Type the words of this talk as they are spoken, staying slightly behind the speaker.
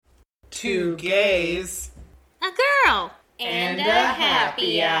Two gays. A girl. And a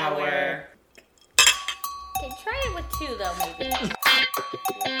happy hour. Okay, try it with two, though, maybe.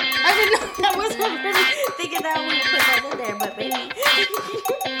 I didn't know that wasn't really thinking that we put that in there, but maybe.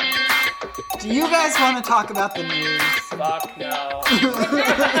 Do you guys want to talk about the news? Fuck no.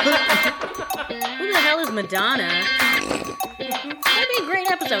 Who the hell is Madonna? That'd be a great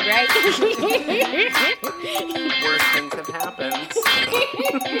episode, right? Worse things have happened.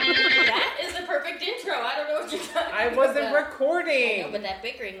 That is the perfect intro. I don't know what you're talking I wasn't about. recording. But that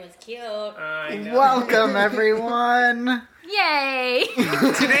bickering was cute. I know. Welcome, everyone. Yay!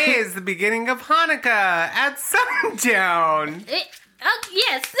 Today is the beginning of Hanukkah at sundown.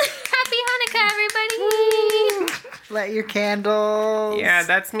 Yes. Happy Hanukkah, everybody. Light your candles. Yeah,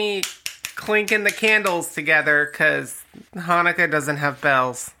 that's me clinking the candles together because Hanukkah doesn't have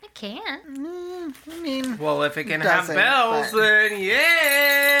bells. I can't. I mean, Well, if it can have Doesn't, bells, but- then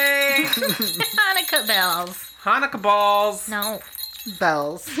yay! Hanukkah bells. Hanukkah balls. No.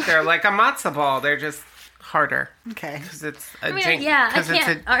 bells. They're like a matzah ball. They're just harder Okay. because it's a I mean, jingle. yeah, I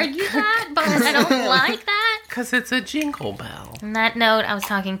can't argue that, but I don't like that. Because it's a jingle bell. On that note, I was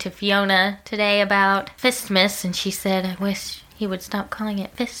talking to Fiona today about Fistmas, and she said, I wish he would stop calling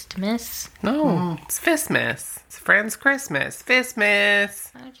it Fistmas. No, it's Fistmas. It's Friends Christmas.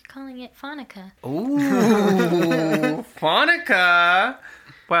 Fistmas. Why are you calling it Hanukkah? Ooh, Hanukkah.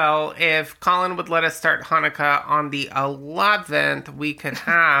 Well, if Colin would let us start Hanukkah on the 11th, we could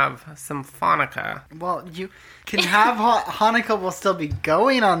have some Hanukkah. Well, you can have Hanukkah will still be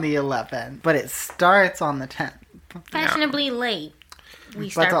going on the 11th, but it starts on the 10th. Fashionably late. We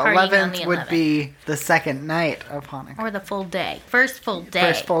But start the partying 11th, on the 11th. would be the second night of Hanukkah. Or the full day. First full day.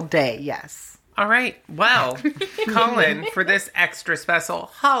 First full day, yes. All right. Well, Colin, for this extra special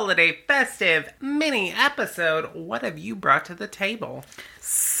holiday festive mini episode, what have you brought to the table?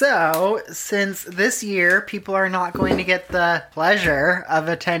 So, since this year people are not going to get the pleasure of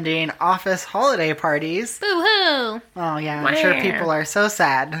attending office holiday parties, Boo-hoo! oh yeah, I'm sure Where? people are so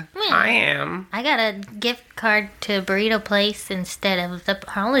sad. I am. I got a gift card to Burrito Place instead of the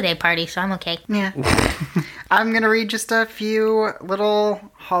holiday party, so I'm okay. Yeah. I'm going to read just a few little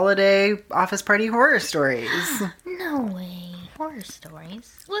holiday office party horror stories. No way. Horror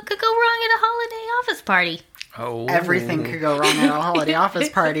stories. What could go wrong at a holiday office party? Oh. Everything could go wrong at a holiday office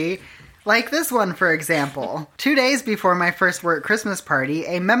party. Like this one, for example. 2 days before my first work Christmas party,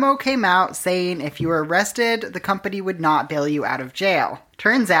 a memo came out saying if you were arrested, the company would not bail you out of jail.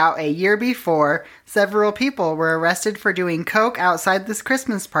 Turns out, a year before, several people were arrested for doing coke outside this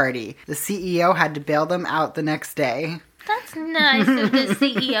Christmas party. The CEO had to bail them out the next day. That's nice of the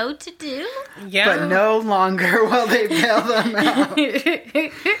CEO to do. Yeah. But no longer will they bail them out.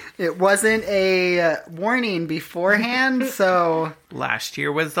 It wasn't a warning beforehand, so... Last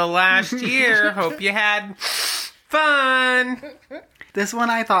year was the last year. Hope you had fun. This one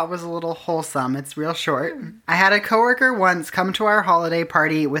I thought was a little wholesome. It's real short. I had a coworker once come to our holiday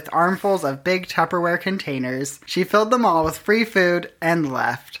party with armfuls of big Tupperware containers. She filled them all with free food and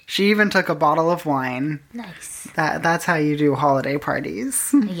left. She even took a bottle of wine. Nice. That's how you do holiday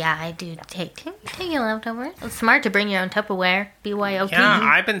parties. Yeah, I do take your leftovers. It's smart to bring your own Tupperware. BYOP. Yeah,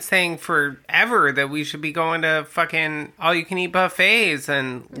 I've been saying forever that we should be going to fucking all-you-can-eat buffets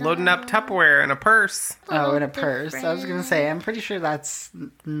and loading up Tupperware in a purse. Oh, in a purse. I was going to say, I'm pretty sure that's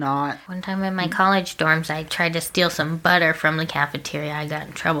not... One time in my college dorms, I tried to steal some butter from the cafeteria. I got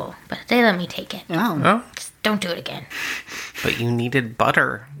in trouble, but they let me take it. Oh. Oh, Just don't do it again. but you needed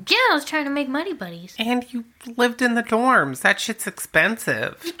butter. Yeah, I was trying to make Muddy Buddies. And you lived in the dorms. That shit's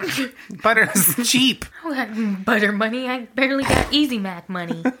expensive. Butter's cheap. I got butter money. I barely got Easy Mac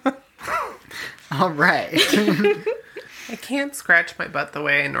money. All right. I can't scratch my butt the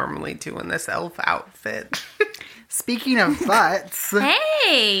way I normally do in this elf outfit. Speaking of butts...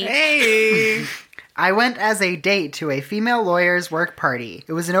 Hey! Hey! I went as a date to a female lawyer's work party.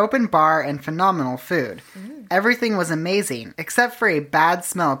 It was an open bar and phenomenal food. Everything was amazing, except for a bad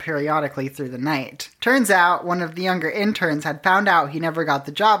smell periodically through the night. Turns out, one of the younger interns had found out he never got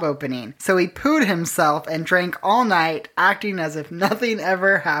the job opening, so he pooed himself and drank all night, acting as if nothing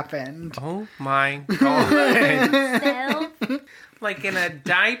ever happened. Oh my god. Like in a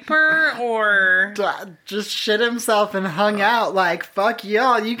diaper or... Just shit himself and hung out like, fuck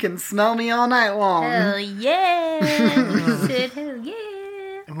y'all, you can smell me all night long. Hell yeah! Said hell yeah!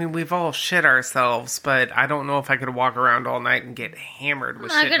 I mean, we've all shit ourselves, but I don't know if I could walk around all night and get hammered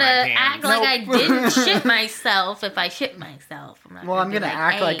with I'm shit not in gonna my act pants. like I didn't shit myself if I shit myself. Well, I'm gonna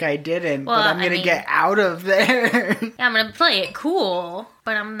act like I didn't, Well, but I'm I gonna mean- get out of there. I'm gonna play it cool,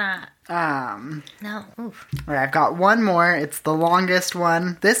 but I'm not No. Oof. All right, I've got one more. It's the longest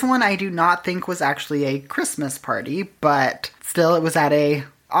one. This one I do not think was actually a Christmas party, but still it was at a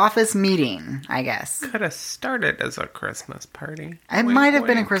office meeting, I guess. Could have started as a Christmas party. It might have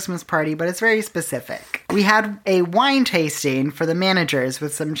been a Christmas party, but it's very specific. We had a wine tasting for the managers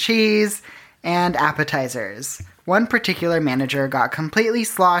with some cheese and appetizers. One particular manager got completely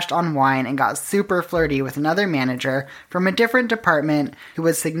sloshed on wine and got super flirty with another manager from a different department who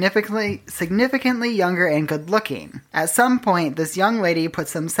was significantly younger and good looking. At some point, this young lady put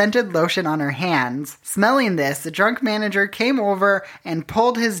some scented lotion on her hands. Smelling this, the drunk manager came over and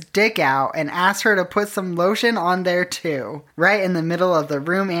pulled his dick out and asked her to put some lotion on there too, right in the middle of the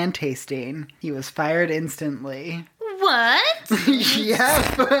room and tasting. He was fired instantly. What?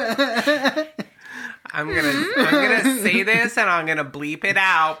 Yep. I'm gonna say this and I'm gonna bleep it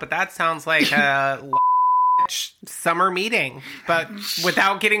out, but that sounds like a summer meeting, but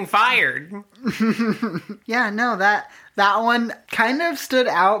without getting fired. Yeah, no, that one kind of stood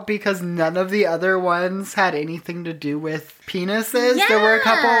out because none of the other ones had anything to do with penises. Yeah. There were a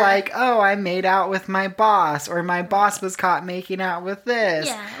couple like, oh, I made out with my boss, or my boss was caught making out with this.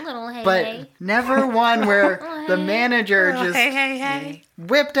 Yeah, a little hey. But never one where the manager just Hey.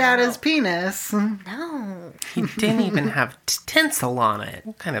 whipped out his penis. No. He didn't even have tinsel on it.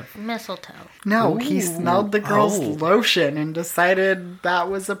 What kind of... Mistletoe. No, he Ooh. smelled the girl's Oh. lotion and decided that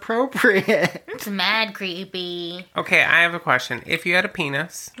was appropriate. It's mad creepy. Okay, I have a question. If you had a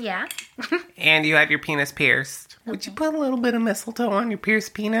penis Yeah. and you had your penis pierced, would you put a little bit of mistletoe on your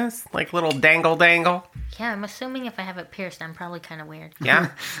pierced penis? Like little dangle? Yeah, I'm assuming if I have it pierced, I'm probably kind of weird. Yeah?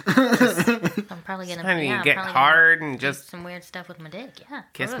 I'm probably gonna. And you I'm get probably hard gonna and do just some weird stuff with my dick. Yeah.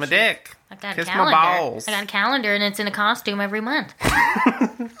 kiss Oh, my shit. dick. I got Kiss a my calendar. balls. I got a calendar, and it's in a costume every month.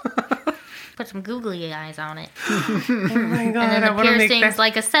 Put some googly eyes on it. Oh my god, And then I the want to make piercing's that...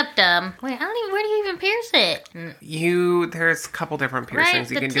 like a septum. Wait, I don't even. Where do you even pierce it? There's a couple different Right,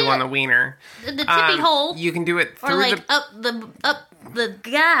 piercings you the can do on tip. the wiener. The tippy hole, You can do it or through like up the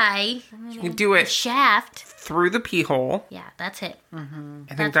guy. You can do it Shaft. through the pee hole. Yeah, that's it. I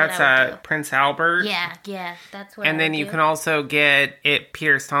think That's that's what I would do. Prince Albert. Yeah, that's what. And I then would you do. can also get it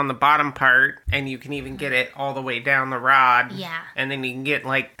pierced on the bottom part, and you can even get it all the way down the rod. Yeah. And then you can get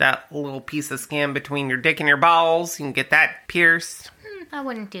like that little piece of skin between your dick and your balls. You can get that pierced. I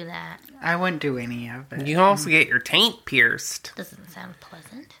wouldn't do that. I wouldn't do any of it. You can also get your taint pierced. Doesn't sound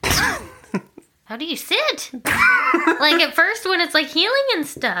pleasant. How do you sit? Like at first when it's like healing and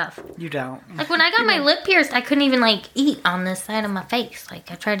stuff. You don't. Like when I got my lip pierced, I couldn't even like eat on this side of my face.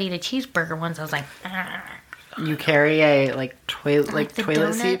 Like I tried to eat a cheeseburger once. I was like, "Argh." You carry a toilet Like the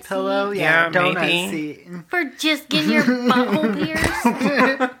toilet donut seat pillow? seat? Yeah, Yeah, donut maybe. seat. For just getting your butthole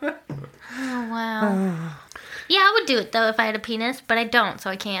pierced. Oh wow. Yeah, I would do it though if I had a penis, but I don't, so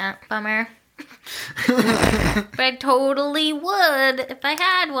I can't. Bummer. But I totally would if I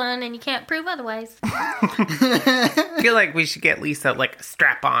had one, and you can't prove otherwise. I feel like we should get Lisa like a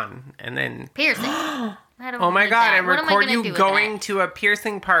strap on and then Piercing. I don't oh my need god, that. and What am I record gonna do you with going that? to a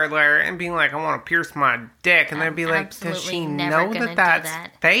piercing parlor and being like, I want to pierce my dick. And they'd be like, does absolutely she never know gonna that do that's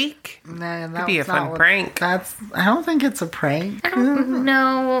that. fake? Nah, Could be a fun prank. I don't think it's a prank. I don't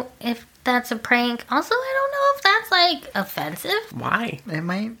know if that's a prank. Also, I don't know if that's like offensive. Why? It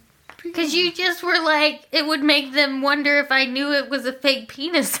might. Because you just were like, it would make them wonder if I knew it was a fake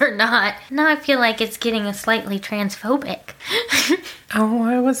penis or not. Now I feel like it's getting a slightly transphobic. Oh,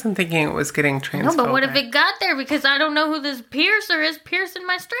 I wasn't thinking it was getting transphobic. No, but what if it got there because I don't know who this piercer is piercing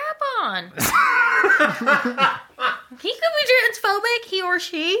my strap on? He could be transphobic, he or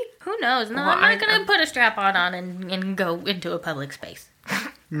she. Who knows? No, Well, I'm not going to put a strap on and go into a public space.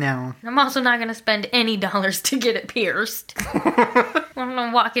 No. I'm also not going to spend any dollars to get it pierced.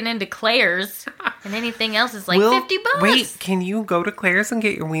 I'm walking into Claire's and anything else is like $50. Wait, can you go to Claire's and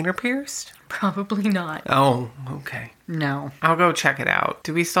get your wiener pierced? Probably not. Oh, okay. No. I'll go check it out.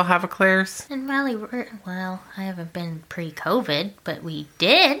 Do we still have a Claire's? In well, I haven't been pre-COVID, but we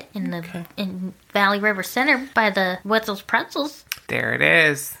did in Valley River Center by the Wetzel's Pretzels. There it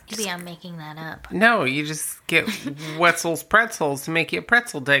is. Maybe I'm making that up. No, you just get Wetzel's Pretzels to make you a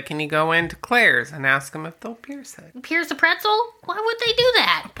pretzel dick, and you go into Claire's and ask them if they'll pierce it. Pierce a pretzel? Why would they do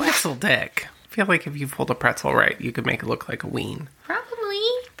that? Pretzel dick. I feel like if you fold a pretzel right, you could make it look like a ween. Probably.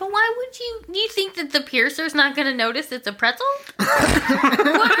 But why would you? You think that the piercer's not going to notice it's a pretzel?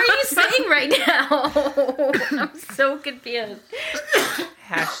 What are you saying right now? I'm so confused.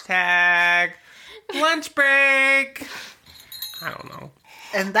 Hashtag lunch break. I don't know.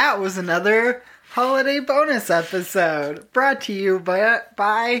 And that was another holiday bonus episode brought to you by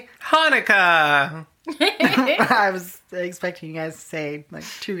Hanukkah. I was expecting you guys to say, like,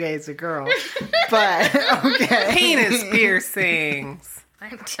 2 gays, a girl. But, okay. Penis piercings.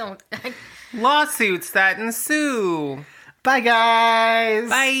 I don't. Lawsuits that ensue. Bye, guys.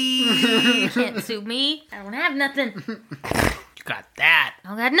 Bye. You can't sue me. I don't have nothing. You got that. I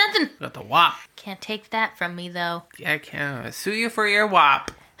don't got nothing. You got the WAP. Can't take that from me, though. Yeah, I can sue you for your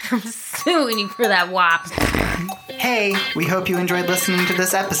WAP. I'm suing you for that WAP. Hey, we hope you enjoyed listening to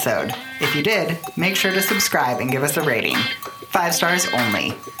this episode. If you did, make sure to subscribe and give us a rating. 5 stars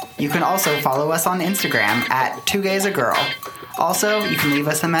only. You can also follow us on Instagram at 2gaysagirl. Also, you can leave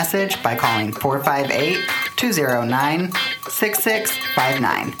us a message by calling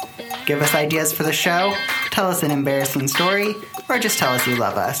 458-209-6659. Give us ideas for the show, tell us an embarrassing story, or just tell us you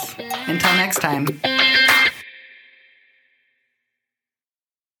love us. Until next time.